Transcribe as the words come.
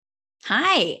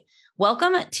Hi,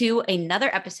 welcome to another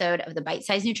episode of the Bite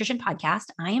Size Nutrition Podcast.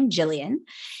 I am Jillian,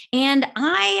 and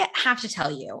I have to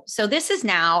tell you, so this is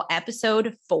now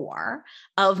episode 4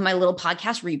 of my little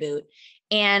podcast reboot.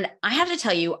 And I have to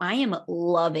tell you, I am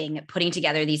loving putting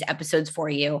together these episodes for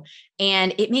you.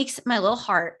 And it makes my little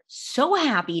heart so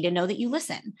happy to know that you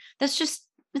listen. It's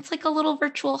like a little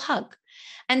virtual hug.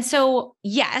 And so,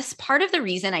 yes, part of the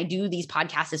reason I do these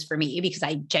podcasts is for me because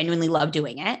I genuinely love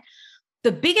doing it.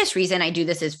 The biggest reason I do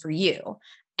this is for you.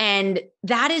 And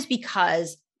that is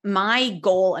because my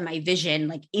goal and my vision,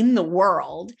 like in the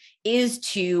world, is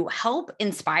to help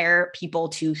inspire people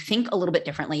to think a little bit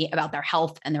differently about their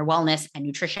health and their wellness and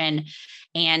nutrition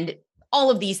and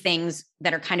all of these things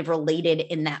that are kind of related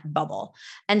in that bubble.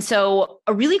 And so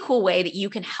a really cool way that you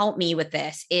can help me with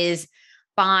this is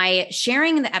by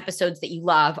sharing the episodes that you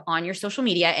love on your social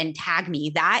media and tag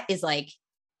me. That is like,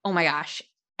 oh my gosh,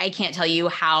 I can't tell you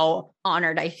how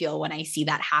honored I feel when I see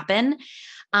that happen.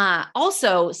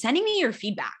 Also, sending me your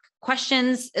feedback,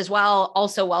 questions as well,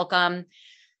 also welcome.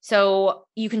 So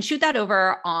you can shoot that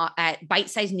over at Bite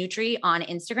Size Nutri on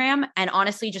Instagram. And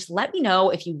honestly, just let me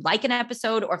know if you like an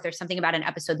episode or if there's something about an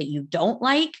episode that you don't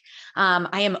like.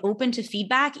 I am open to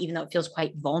feedback, even though it feels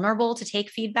quite vulnerable to take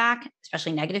feedback,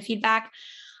 especially negative feedback.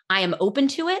 I am open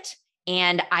to it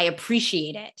and I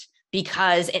appreciate it,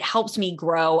 because it helps me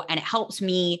grow and it helps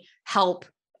me help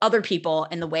other people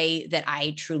in the way that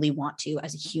I truly want to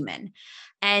as a human.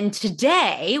 And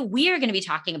today we are going to be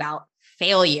talking about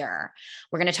failure.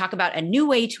 We're going to talk about a new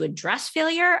way to address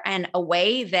failure and a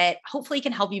way that hopefully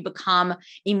can help you become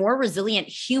a more resilient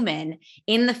human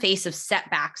in the face of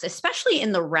setbacks, especially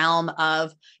in the realm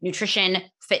of nutrition,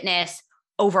 fitness,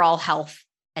 overall health,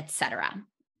 etc.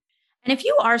 And if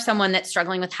you are someone that's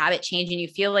struggling with habit change and you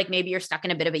feel like maybe you're stuck in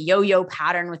a bit of a yo-yo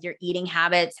pattern with your eating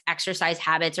habits, exercise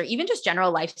habits, or even just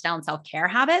general lifestyle and self-care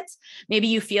habits, maybe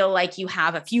you feel like you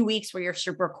have a few weeks where you're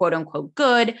super quote unquote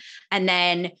good, and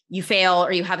then you fail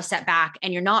or you have a setback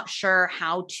and you're not sure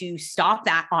how to stop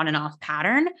that on and off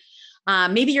pattern.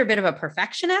 Maybe you're a bit of a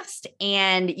perfectionist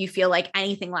and you feel like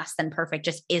anything less than perfect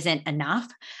just isn't enough.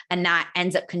 And that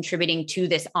ends up contributing to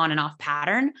this on and off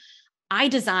pattern. I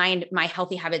designed my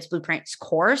Healthy Habits Blueprints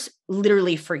course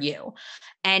literally for you.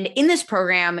 And in this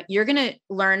program, you're going to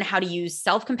learn how to use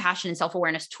self-compassion and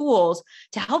self-awareness tools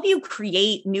to help you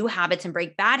create new habits and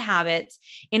break bad habits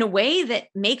in a way that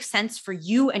makes sense for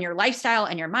you and your lifestyle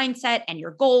and your mindset and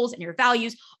your goals and your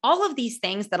values, all of these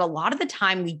things that a lot of the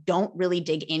time we don't really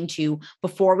dig into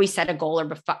before we set a goal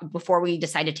or before we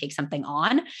decide to take something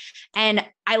on. And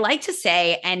I like to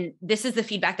say, and this is the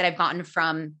feedback that I've gotten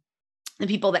from the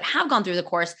people that have gone through the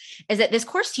course, is that this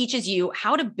course teaches you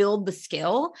how to build the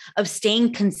skill of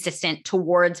staying consistent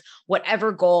towards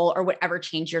whatever goal or whatever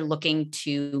change you're looking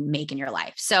to make in your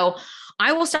life. So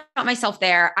I will start myself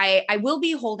there. I will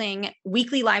be holding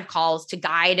weekly live calls to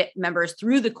guide members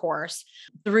through the course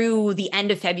through the end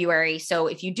of February. So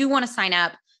if you do want to sign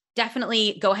up,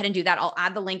 definitely go ahead and do that. I'll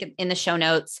add the link in the show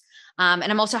notes. And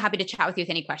I'm also happy to chat with you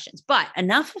with any questions. But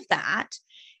enough of that.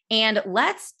 And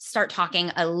let's start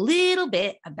talking a little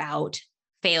bit about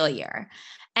failure.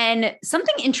 And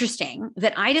something interesting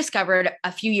that I discovered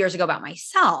a few years ago about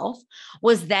myself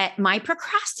was that my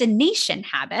procrastination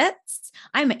habits,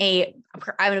 I'm a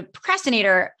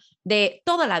procrastinator de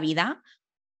toda la vida.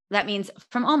 That means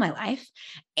from all my life.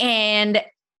 And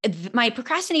my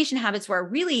procrastination habits were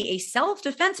really a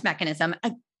self-defense mechanism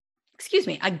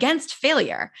against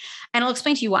failure. And I'll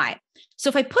explain to you why. So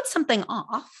if I put something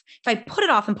off, if I put it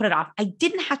off and put it off, I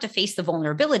didn't have to face the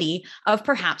vulnerability of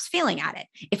perhaps failing at it.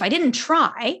 If I didn't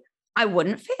try, I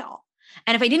wouldn't fail.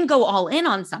 And if I didn't go all in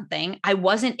on something, I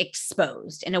wasn't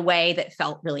exposed in a way that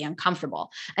felt really uncomfortable.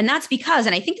 And that's because,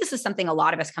 and I think this is something a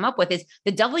lot of us come up with, is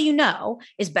the devil you know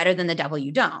is better than the devil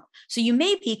you don't. So you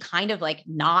may be kind of like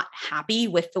not happy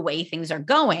with the way things are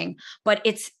going, but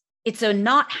it's a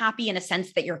not happy in a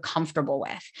sense that you're comfortable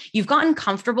with. You've gotten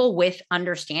comfortable with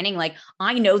understanding, like,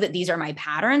 I know that these are my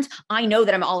patterns. I know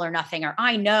that I'm all or nothing, or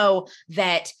I know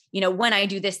that, when I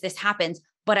do this, this happens,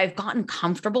 but I've gotten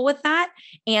comfortable with that.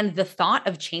 And the thought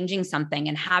of changing something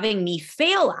and having me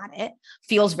fail at it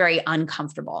feels very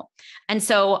uncomfortable. And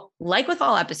so, like with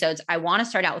all episodes, I want to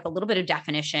start out with a little bit of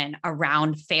definition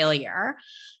around failure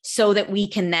so that we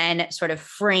can then sort of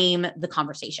frame the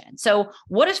conversation. So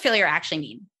what does failure actually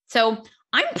mean? So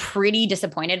I'm pretty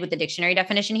disappointed with the dictionary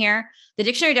definition here. The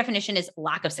dictionary definition is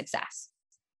lack of success.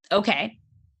 Okay,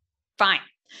 fine.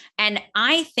 And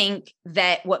I think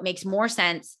that what makes more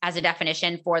sense as a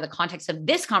definition for the context of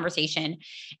this conversation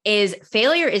is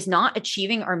failure is not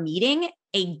achieving or meeting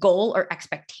a goal or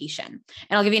expectation.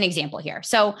 And I'll give you an example here.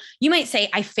 So you might say,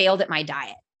 I failed at my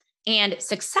diet. And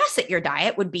success at your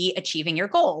diet would be achieving your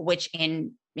goal, which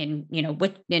in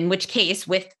which case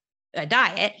with a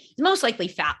diet is most likely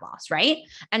fat loss, right?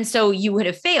 And so you would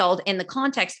have failed in the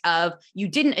context of you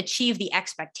didn't achieve the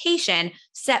expectation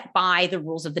set by the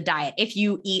rules of the diet. If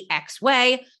you eat X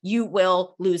way, you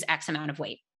will lose X amount of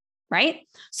weight, right?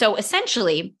 So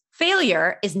essentially,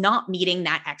 failure is not meeting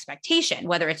that expectation,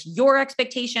 whether it's your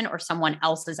expectation or someone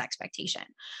else's expectation.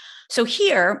 So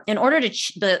here, in order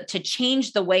to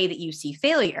change the way that you see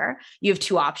failure, you have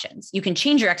two options. You can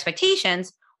change your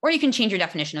expectations or you can change your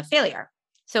definition of failure.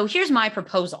 So here's my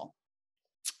proposal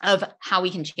of how we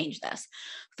can change this.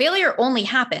 Failure only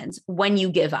happens when you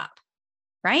give up,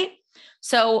 right?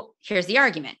 So here's the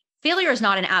argument. Failure is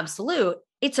not an absolute,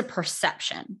 it's a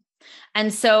perception.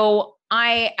 And so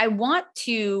I want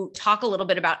to talk a little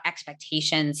bit about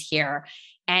expectations here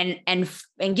and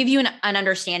give you an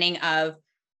understanding of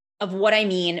what I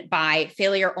mean by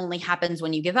failure only happens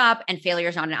when you give up and failure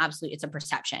is not an absolute, it's a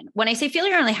perception. When I say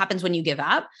failure only happens when you give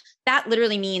up, that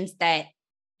literally means that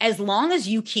as long as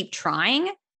you keep trying,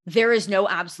 there is no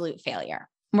absolute failure.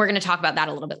 And we're going to talk about that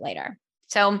a little bit later.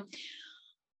 So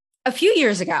a few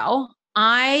years ago,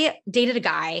 I dated a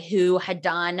guy who had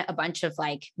done a bunch of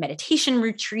like meditation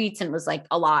retreats and was like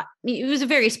he was a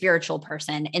very spiritual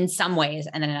person in some ways,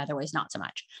 and then in other ways, not so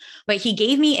much. But he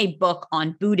gave me a book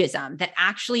on Buddhism that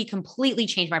actually completely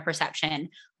changed my perception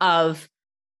of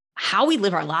how we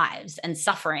live our lives and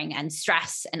suffering and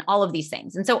stress and all of these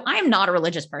things. And so I'm not a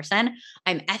religious person.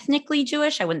 I'm ethnically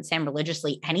Jewish. I wouldn't say I'm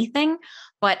religiously anything,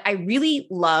 but I really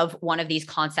love one of these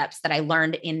concepts that I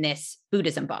learned in this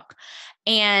Buddhism book.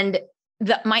 And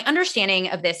my understanding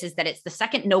of this is that it's the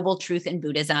second noble truth in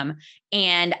Buddhism.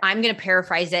 And I'm going to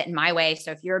paraphrase it in my way. So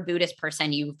if you're a Buddhist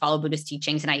person, you follow Buddhist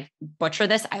teachings, and I butcher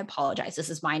this, I apologize. This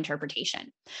is my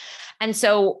interpretation. And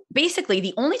so basically,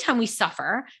 the only time we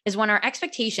suffer is when our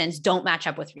expectations don't match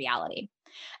up with reality.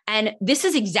 And this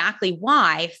is exactly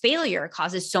why failure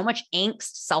causes so much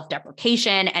angst,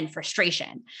 self-deprecation, and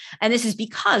frustration. And this is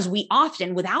because we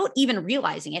often, without even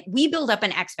realizing it, we build up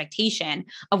an expectation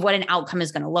of what an outcome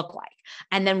is going to look like.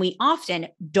 And then we often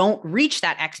don't reach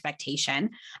that expectation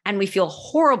and we feel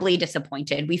horribly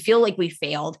disappointed. We feel like we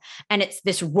failed. And it's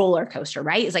this roller coaster,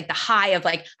 right? It's like the high of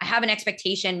like, I have an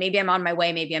expectation. Maybe I'm on my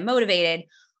way. Maybe I'm motivated.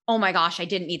 Oh my gosh, I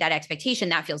didn't meet that expectation.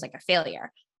 That feels like a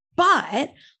failure.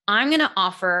 But I'm going to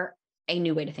offer a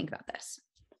new way to think about this.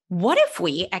 What if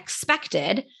we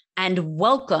expected and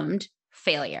welcomed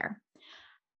failure?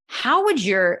 How would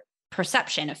your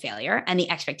perception of failure and the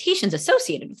expectations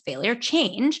associated with failure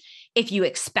change if you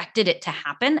expected it to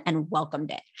happen and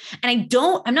welcomed it? And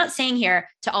I'm not saying here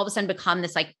to all of a sudden become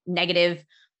this like negative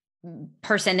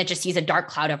person that just sees a dark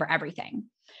cloud over everything.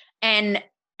 And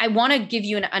I want to give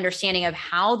you an understanding of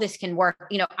how this can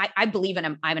work. I believe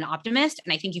I'm an optimist,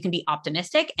 and I think you can be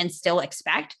optimistic and still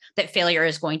expect that failure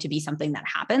is going to be something that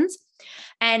happens.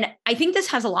 And I think this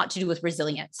has a lot to do with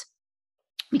resilience,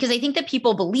 because I think that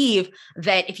people believe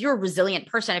that if you're a resilient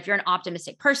person, if you're an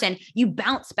optimistic person, you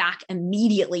bounce back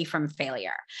immediately from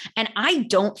failure. And I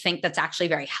don't think that's actually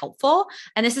very helpful.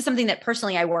 And this is something that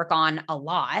personally I work on a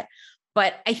lot.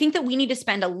 But I think that we need to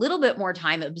spend a little bit more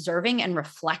time observing and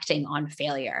reflecting on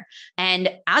failure.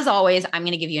 And as always, I'm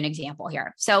going to give you an example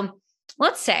here. So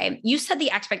let's say you set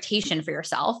the expectation for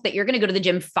yourself that you're going to go to the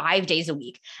gym 5 days a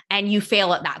week and you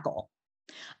fail at that goal.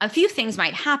 A few things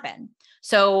might happen.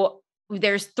 So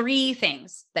there's 3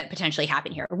 things that potentially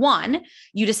happen here. 1,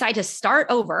 you decide to start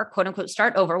over, quote unquote,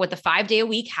 start over with the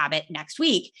 5-day-a-week habit next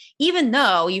week, even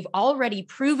though you've already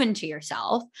proven to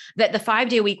yourself that the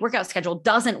 5-day-a-week workout schedule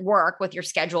doesn't work with your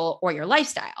schedule or your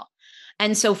lifestyle.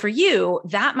 And so for you,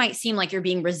 that might seem like you're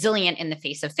being resilient in the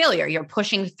face of failure. You're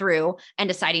pushing through and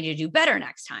deciding to do better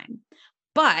next time.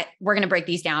 But we're going to break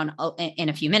these down in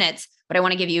a few minutes, but I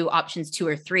want to give you options 2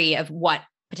 or 3 of what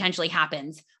potentially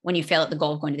happens when you fail at the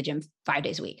goal of going to the gym 5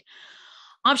 days a week.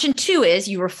 Option 2 is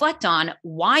you reflect on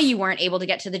why you weren't able to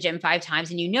get to the gym 5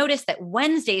 times. And you notice that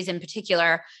Wednesdays in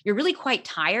particular, you're really quite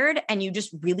tired and you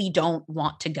just really don't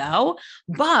want to go.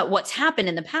 But what's happened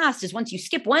in the past is once you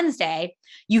skip Wednesday,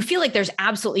 you feel like there's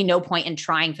absolutely no point in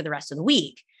trying for the rest of the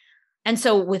week. And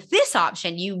so with this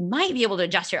option, you might be able to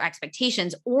adjust your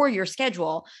expectations or your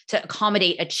schedule to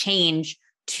accommodate a change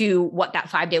to what that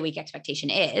 5-day-a-week expectation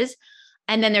is.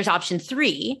 And then there's option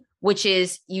 3, which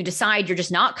is you decide you're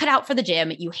just not cut out for the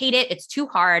gym. You hate it. It's too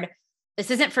hard. This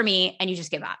isn't for me. And you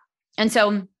just give up. And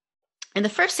so In the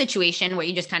first situation where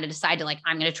you just kind of decide to like,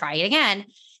 I'm going to try it again,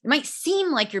 it might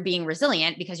seem like you're being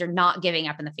resilient because you're not giving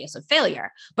up in the face of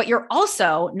failure, but you're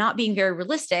also not being very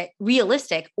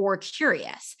realistic or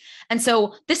curious. And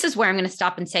so this is where I'm going to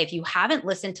stop and say, if you haven't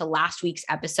listened to last week's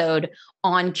episode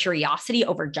on curiosity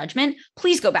over judgment,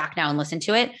 please go back now and listen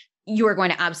to it. You are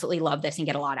going to absolutely love this and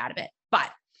get a lot out of it.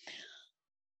 But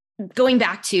going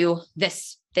back to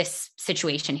this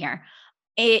situation here,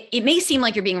 it may seem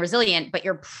like you're being resilient, but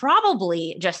you're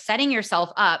probably just setting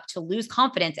yourself up to lose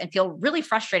confidence and feel really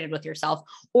frustrated with yourself,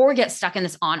 or get stuck in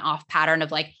this on-off pattern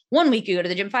of like, 1 week you go to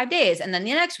the gym 5 days, and then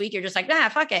the next week you're just like,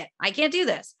 fuck it, I can't do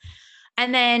this.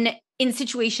 And then in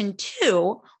situation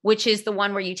 2, which is the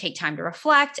one where you take time to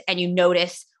reflect and you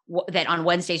notice that on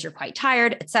Wednesdays you're quite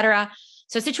tired, etc.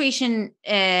 So situation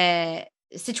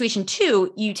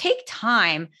 2, you take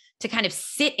time to kind of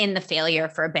sit in the failure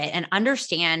for a bit and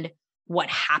understand what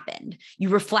happened. You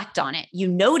reflect on it. You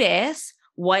notice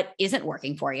what isn't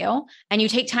working for you, and you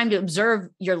take time to observe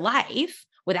your life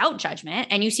without judgment,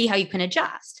 and you see how you can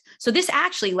adjust. So this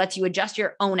actually lets you adjust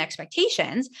your own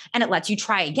expectations, and it lets you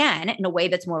try again in a way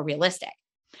that's more realistic.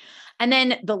 And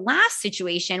then the last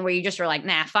situation where you just are like,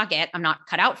 fuck it, I'm not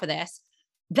cut out for this.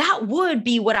 That would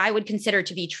be what I would consider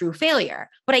to be true failure.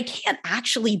 But I can't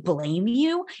actually blame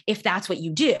you if that's what you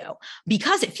do,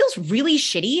 because it feels really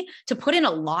shitty to put in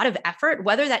a lot of effort,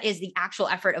 whether that is the actual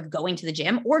effort of going to the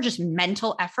gym or just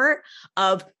mental effort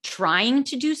of trying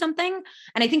to do something.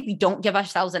 And I think we don't give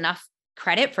ourselves enough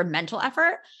credit for mental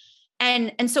effort.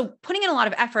 And so putting in a lot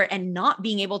of effort and not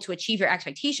being able to achieve your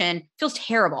expectation feels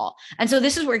terrible. And so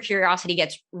this is where curiosity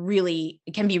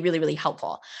can be really, really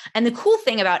helpful. And the cool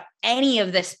thing about any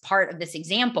of this part of this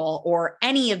example, or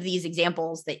any of these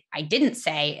examples that I didn't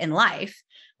say in life,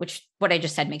 which what I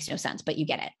just said makes no sense, but you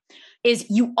get it, is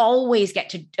you always get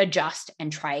to adjust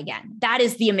and try again. That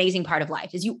is the amazing part of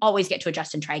life, is you always get to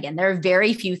adjust and try again. There are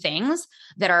very few things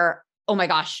that are, oh my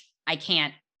gosh, I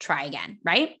can't try again,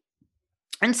 right?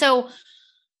 And so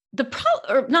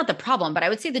not the problem, but I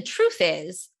would say the truth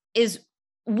is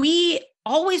we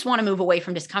always want to move away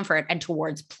from discomfort and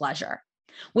towards pleasure,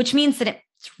 which means that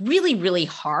it's really, really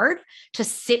hard to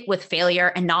sit with failure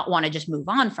and not want to just move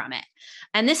on from it.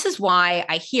 And this is why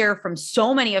I hear from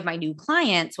so many of my new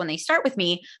clients when they start with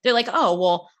me, they're like, oh,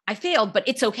 well, I failed, but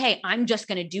it's okay. I'm just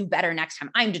going to do better next time.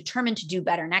 I'm determined to do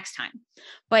better next time.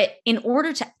 But in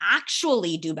order to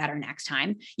actually do better next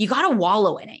time, you got to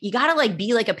wallow in it. You got to like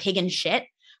be like a pig in shit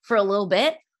for a little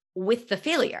bit with the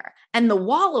failure. And the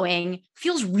wallowing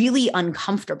feels really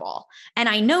uncomfortable. And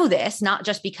I know this not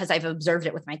just because I've observed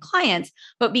it with my clients,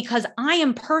 but because I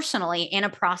am personally in a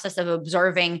process of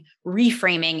observing,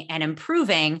 reframing, and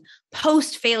improving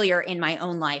post-failure in my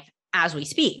own life as we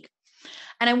speak.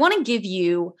 And I want to give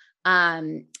you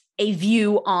a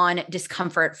view on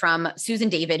discomfort from Susan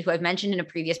David, who I've mentioned in a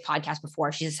previous podcast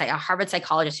before. She's a Harvard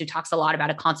psychologist who talks a lot about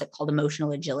a concept called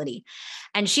emotional agility.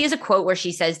 And she has a quote where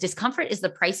she says, discomfort is the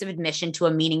price of admission to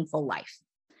a meaningful life.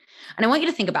 And I want you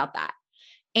to think about that.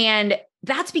 And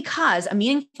that's because a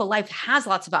meaningful life has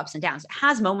lots of ups and downs. It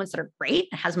has moments that are great.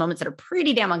 It has moments that are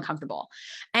pretty damn uncomfortable.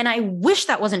 And I wish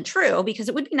that wasn't true, because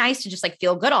it would be nice to just like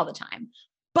feel good all the time.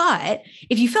 But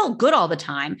if you felt good all the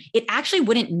time, it actually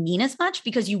wouldn't mean as much,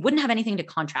 because you wouldn't have anything to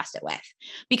contrast it with,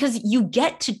 because you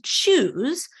get to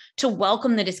choose to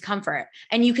welcome the discomfort,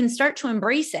 and you can start to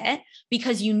embrace it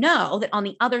because you know that on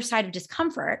the other side of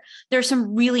discomfort, there's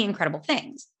some really incredible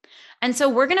things. And so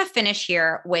we're going to finish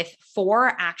here with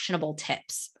 4 actionable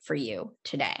tips for you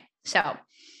today.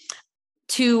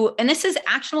 And this is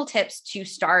actionable tips to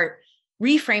start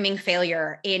reframing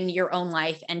failure in your own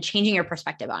life and changing your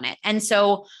perspective on it. And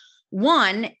so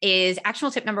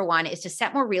actionable tip number 1 is to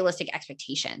set more realistic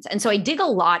expectations. And so I dig a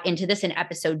lot into this in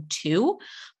episode 2,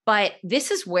 but this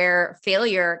is where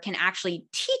failure can actually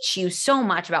teach you so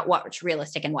much about what's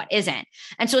realistic and what isn't.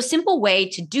 And so a simple way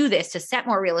to do this, to set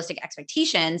more realistic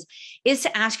expectations, is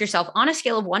to ask yourself, on a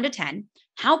scale of 1 to 10,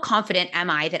 how confident am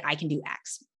I that I can do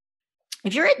X?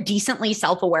 If you're a decently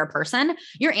self-aware person,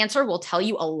 your answer will tell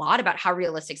you a lot about how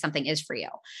realistic something is for you.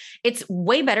 It's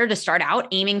way better to start out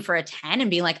aiming for a 10 and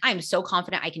being like, I'm so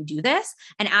confident I can do this,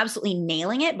 and absolutely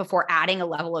nailing it before adding a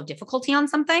level of difficulty on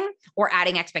something or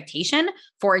adding expectation.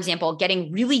 For example,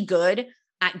 getting really good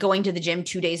at going to the gym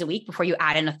 2 days a week before you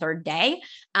add in a third day,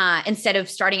 instead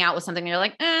of starting out with something and you're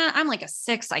like, I'm like a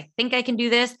 6. I think I can do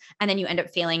this. And then you end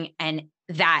up failing, and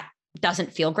that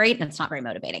doesn't feel great, and it's not very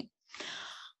motivating.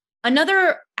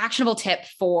 Another actionable tip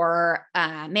for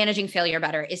managing failure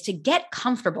better is to get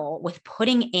comfortable with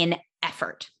putting in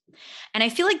effort. And I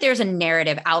feel like there's a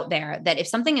narrative out there that if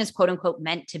something is quote unquote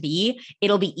meant to be,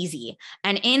 it'll be easy.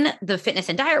 And in the fitness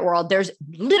and diet world, there's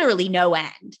literally no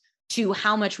end to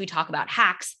how much we talk about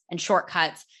hacks and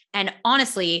shortcuts. And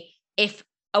honestly,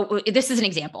 this is an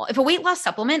example. If a weight loss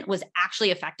supplement was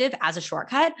actually effective as a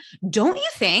shortcut, don't you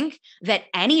think that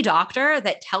any doctor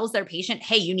that tells their patient,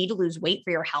 hey, you need to lose weight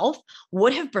for your health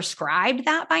would have prescribed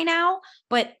that by now?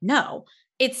 But no,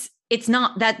 it's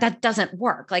not that doesn't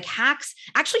work. Like hacks,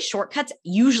 actually shortcuts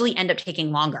usually end up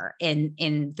taking longer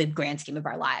in the grand scheme of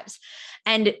our lives.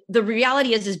 And the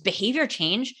reality is behavior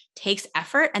change takes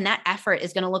effort, and that effort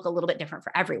is going to look a little bit different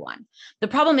for everyone. The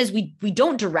problem is we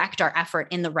don't direct our effort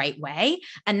in the right way,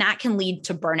 and that can lead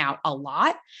to burnout a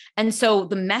lot. And so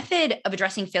the method of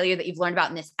addressing failure that you've learned about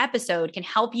in this episode can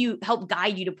help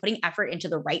guide you to putting effort into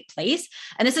the right place.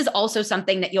 And this is also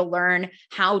something that you'll learn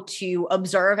how to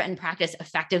observe and practice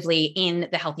effectively in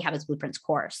the Healthy Habits Blueprints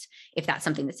course, if that's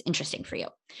something that's interesting for you.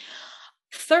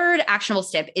 Third actionable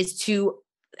step is to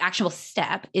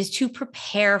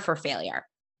prepare for failure.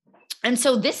 And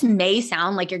so this may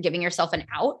sound like you're giving yourself an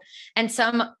out, and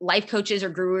some life coaches or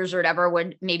gurus or whatever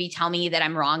would maybe tell me that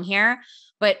I'm wrong here.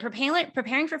 But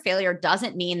preparing for failure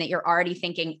doesn't mean that you're already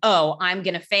thinking, oh, I'm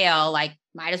going to fail. Like,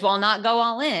 might as well not go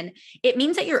all in. It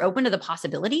means that you're open to the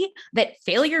possibility that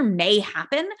failure may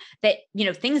happen, that,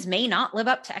 things may not live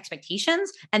up to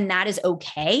expectations, and that is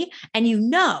okay. And you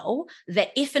know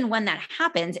that if and when that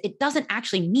happens, it doesn't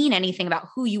actually mean anything about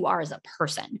who you are as a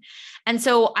person. And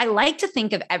so I like to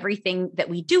think of everything that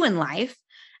we do in life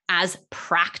as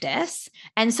practice.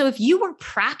 And so if you were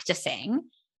practicing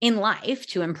in life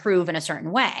to improve in a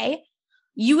certain way,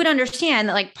 you would understand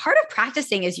that like part of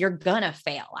practicing is you're gonna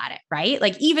fail at it, right?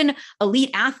 Like even elite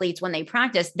athletes, when they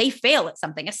practice, they fail at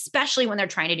something, especially when they're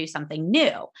trying to do something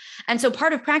new. And so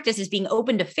part of practice is being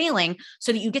open to failing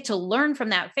so that you get to learn from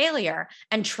that failure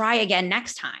and try again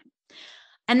next time.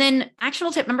 And then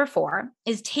actionable tip number 4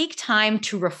 is take time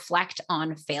to reflect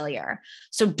on failure.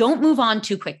 So don't move on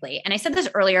too quickly. And I said this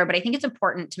earlier, but I think it's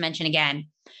important to mention again.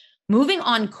 Moving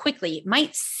on quickly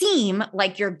might seem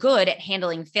like you're good at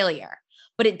handling failure,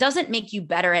 but it doesn't make you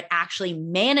better at actually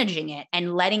managing it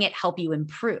and letting it help you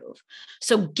improve.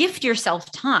 So gift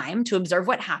yourself time to observe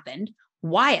what happened,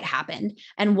 why it happened,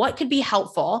 and what could be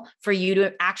helpful for you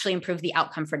to actually improve the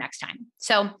outcome for next time.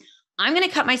 So I'm going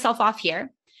to cut myself off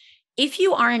here. If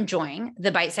you are enjoying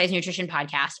the Bite Size Nutrition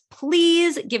podcast,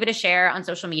 please give it a share on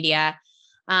social media.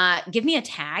 Give me a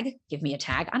tag.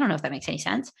 I don't know if that makes any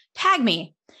sense. Tag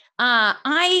me.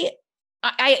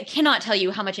 I cannot tell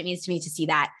you how much it means to me to see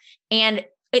that. And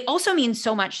it also means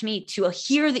so much to me to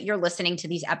hear that you're listening to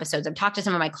these episodes. I've talked to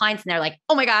some of my clients and they're like,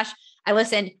 oh my gosh, I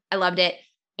listened. I loved it.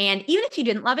 And even if you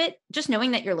didn't love it, just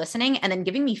knowing that you're listening and then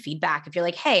giving me feedback. If you're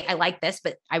like, hey, I like this,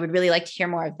 but I would really like to hear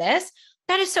more of this.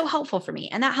 That is so helpful for me.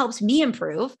 And that helps me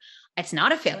improve. It's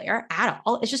not a failure at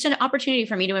all. It's just an opportunity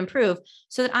for me to improve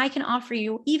so that I can offer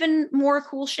you even more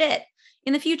cool shit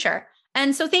in the future.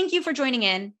 And so thank you for joining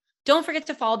in. Don't forget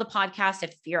to follow the podcast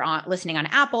if you're listening on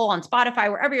Apple, on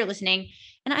Spotify, wherever you're listening.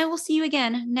 And I will see you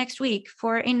again next week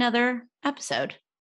for another episode.